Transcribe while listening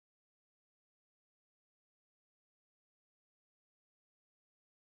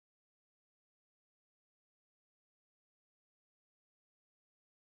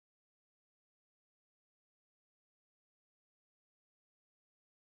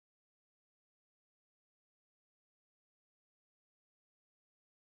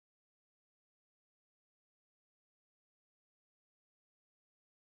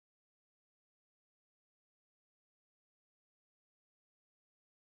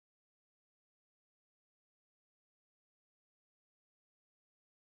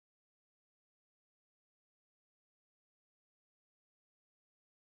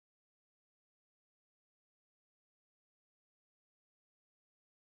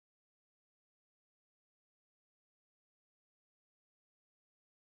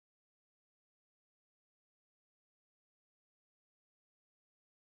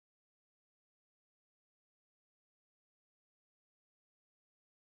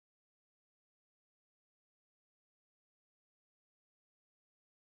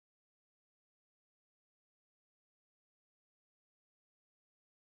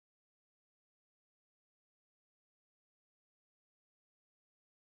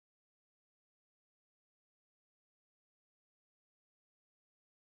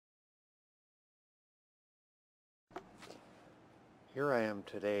Here I am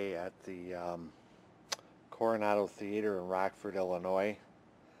today at the Coronado Theatre in Rockford, Illinois.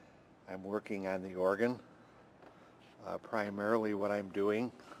 I'm working on the organ. Primarily what I'm doing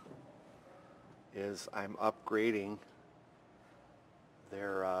is I'm upgrading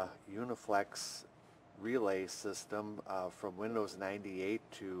their Uniflex relay system from Windows 98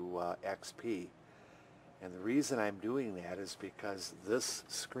 to XP. And the reason I'm doing that is because this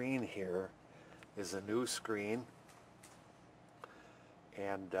screen here is a new screen,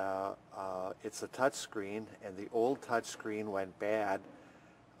 and it's a touch screen, and the old touch screen went bad.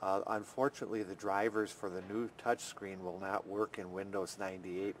 Unfortunately, the drivers for the new touch screen will not work in Windows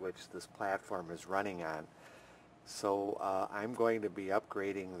 98, which this platform is running on. So I'm going to be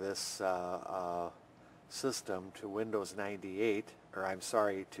upgrading this system to Windows 98, or I'm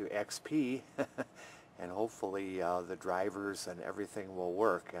sorry, to XP, and hopefully the drivers and everything will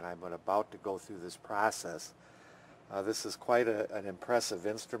work. And I'm about to go through this process. This is quite an impressive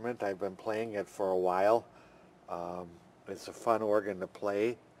instrument. I've been playing it for a while. It's a fun organ to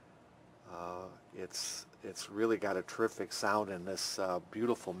play. It's really got a terrific sound in this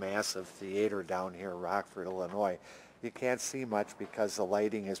beautiful, massive theater down here in Rockford, Illinois. You can't see much because the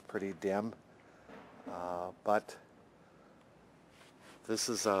lighting is pretty dim, but this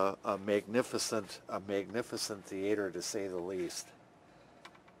is a magnificent theater, to say the least.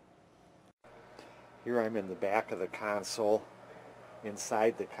 Here I'm in the back of the console.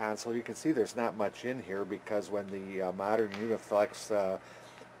 Inside the console, you can see there's not much in here because when the modern Uniflex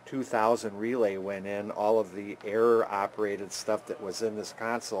 2000 relay went in, all of the error-operated stuff that was in this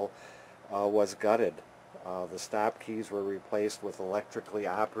console was gutted. The stop keys were replaced with electrically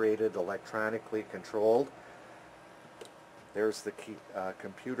operated, electronically controlled. There's the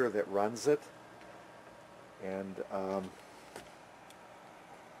computer that runs it, and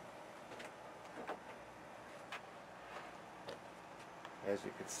as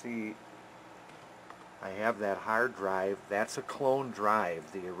you can see, I have that hard drive. That's a clone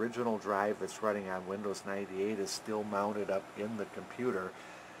drive. The original drive that's running on Windows 98 is still mounted up in the computer,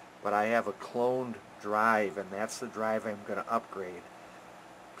 but I have a cloned drive, and that's the drive I'm going to upgrade,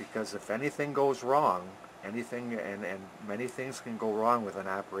 because if anything goes wrong, and many things can go wrong with an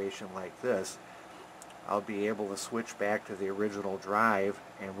operation like this, I'll be able to switch back to the original drive,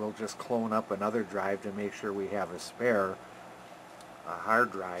 and we'll just clone up another drive to make sure we have a spare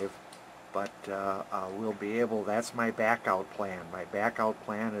hard drive. But we'll be able, that's my backout plan. My backout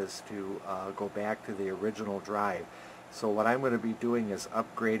plan is to go back to the original drive. So what I'm going to be doing is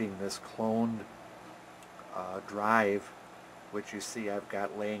upgrading this cloned drive, which you see I've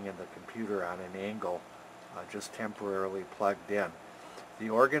got laying in the computer on an angle, just temporarily plugged in. The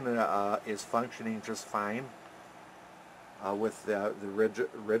organ is functioning just fine with the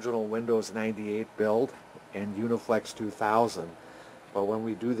original Windows 98 build and Uniflex 2000. But when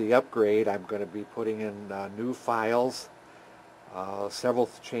we do the upgrade, I'm going to be putting in new files. Several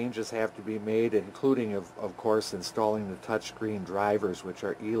changes have to be made, including, of course, installing the touchscreen drivers, which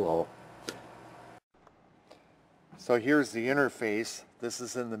are ELO. So here's the interface. This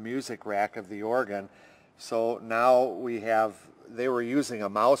is in the music rack of the organ. So now they were using a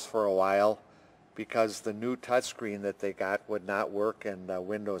mouse for a while because the new touchscreen that they got would not work in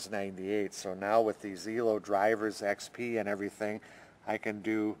Windows 98. So now with these ELO drivers, XP and everything, I can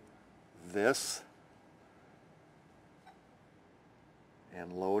do this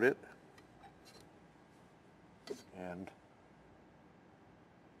and load it and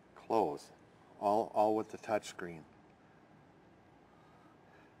close, all with the touch screen.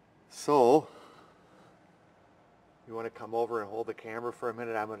 So you want to come over and hold the camera for a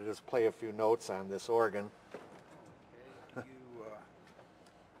minute? I'm going to just play a few notes on this organ.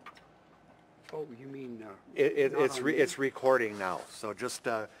 Okay, oh, you mean it's recording now, so just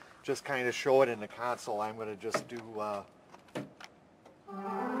kind of show it in the console. I'm going to just do it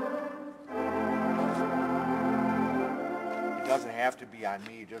doesn't have to be on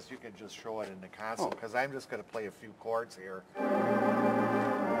me, you can just show it in the console, because I'm just going to play a few chords here.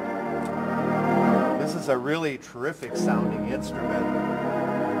 This is a really terrific sounding instrument.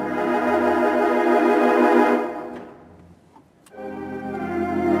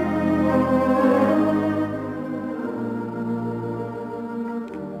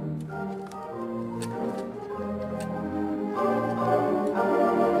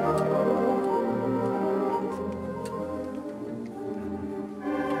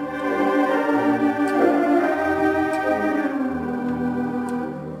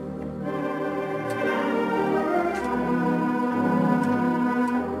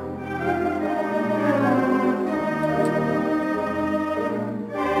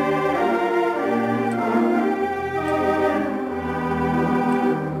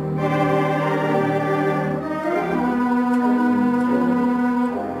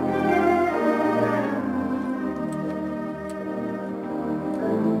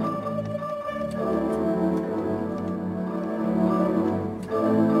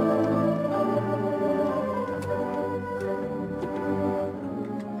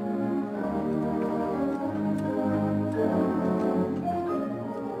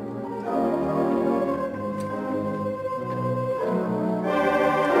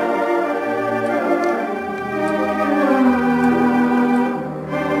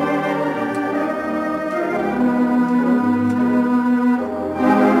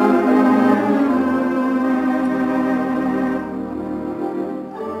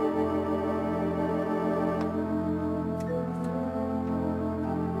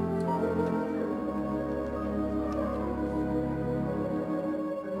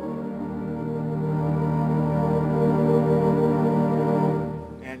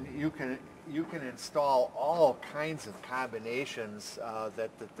 install all kinds of combinations that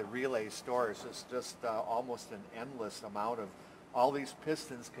the relay stores. It's just almost an endless amount of, all these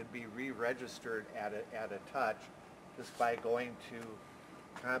pistons can be re-registered at a touch just by going to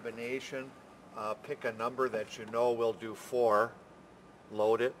combination, pick a number that you know will do 4,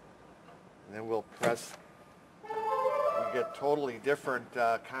 load it, and then we'll press. We get totally different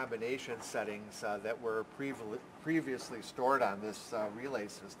combination settings that were previously stored on this relay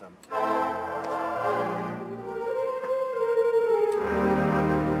system.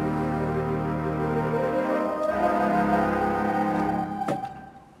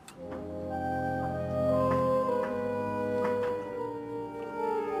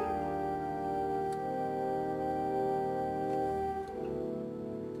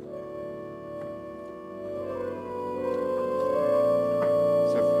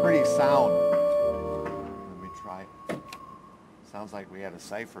 Sound. Let me try. Sounds like we had a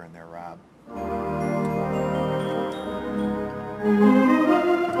cipher in there, Rob.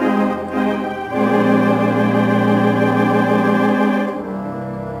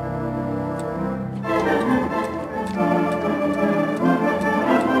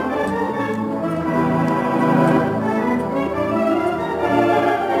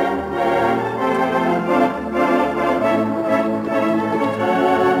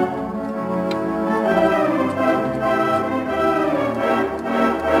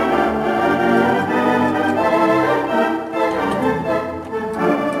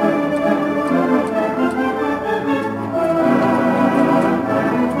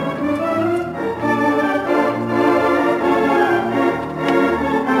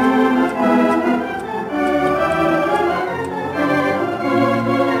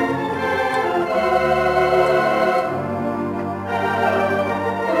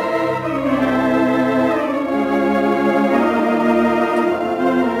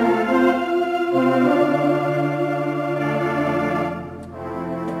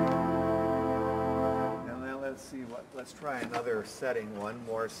 Let's try another setting, one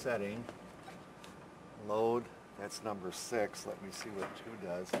more setting. Load, that's number 6. Let me see what 2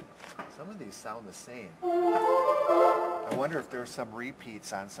 does. Some of these sound the same. I wonder if there's some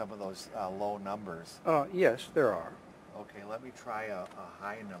repeats on some of those low numbers. Yes, there are. Okay, let me try a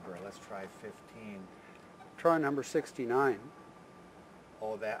high number. Let's try 15. Try number 69.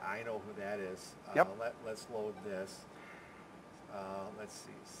 Oh, that, I know who that is. Yep. Let's load this. Let's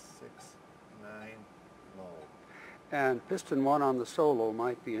see, 6, 9, load. And piston 1 on the solo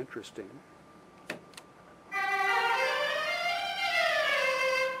might be interesting.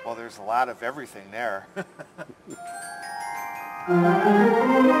 Well, there's a lot of everything there.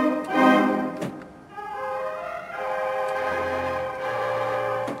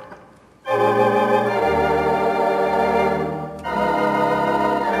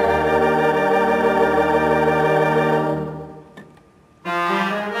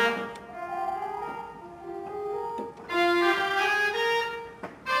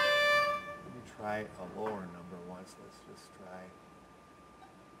 A lower number once. Let's just try.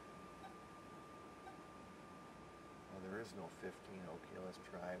 Well, there is no 15. Okay, let's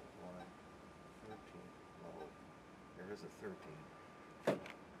try 1, 13. Load. There is a 13.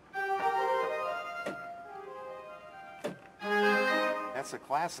 That's a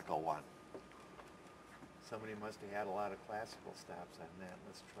classical one. Somebody must have had a lot of classical stops on that.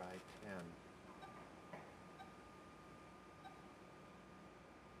 Let's try 10.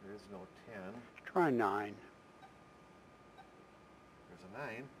 There is no 10. Try 9. There's a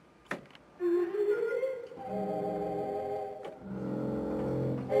 9.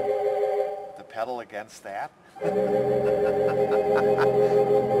 The pedal against that.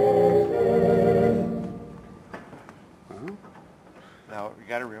 Now, you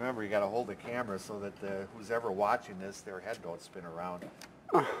got to remember, you got to hold the camera so that who's ever watching this, their head don't spin around.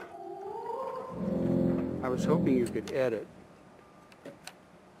 I was hoping you could edit.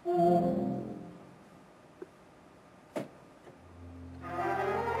 I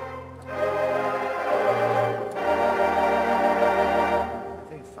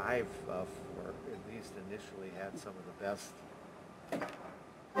think 5, for at least initially, had some of the best.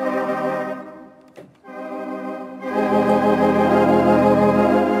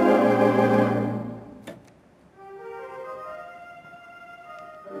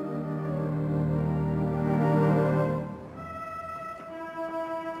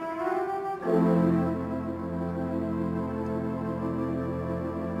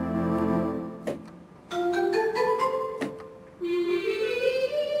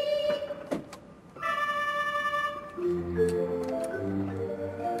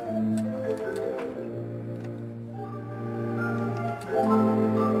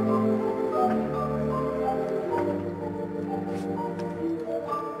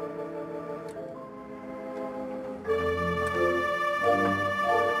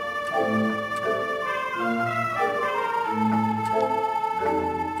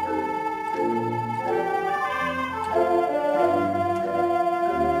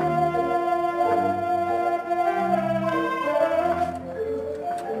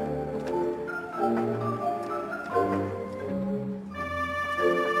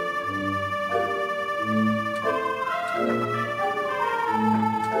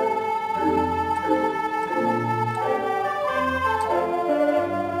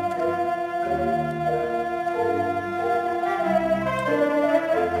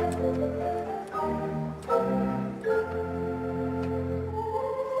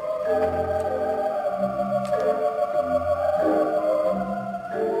 You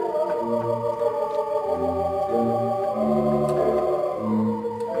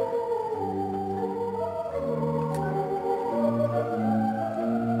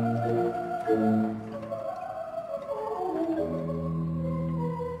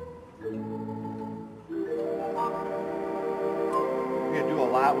can do a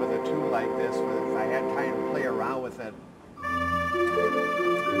lot with a tool like this if I had time to play around with it.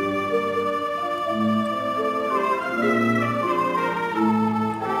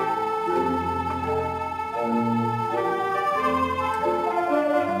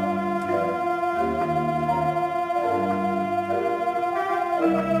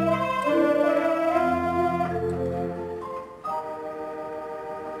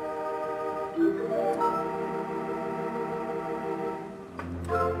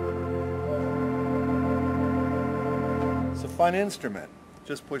 It's a fun instrument.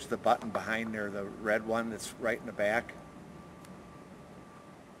 Just push the button behind there, the red one that's right in the back.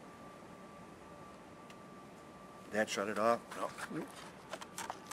 That shut it off? No.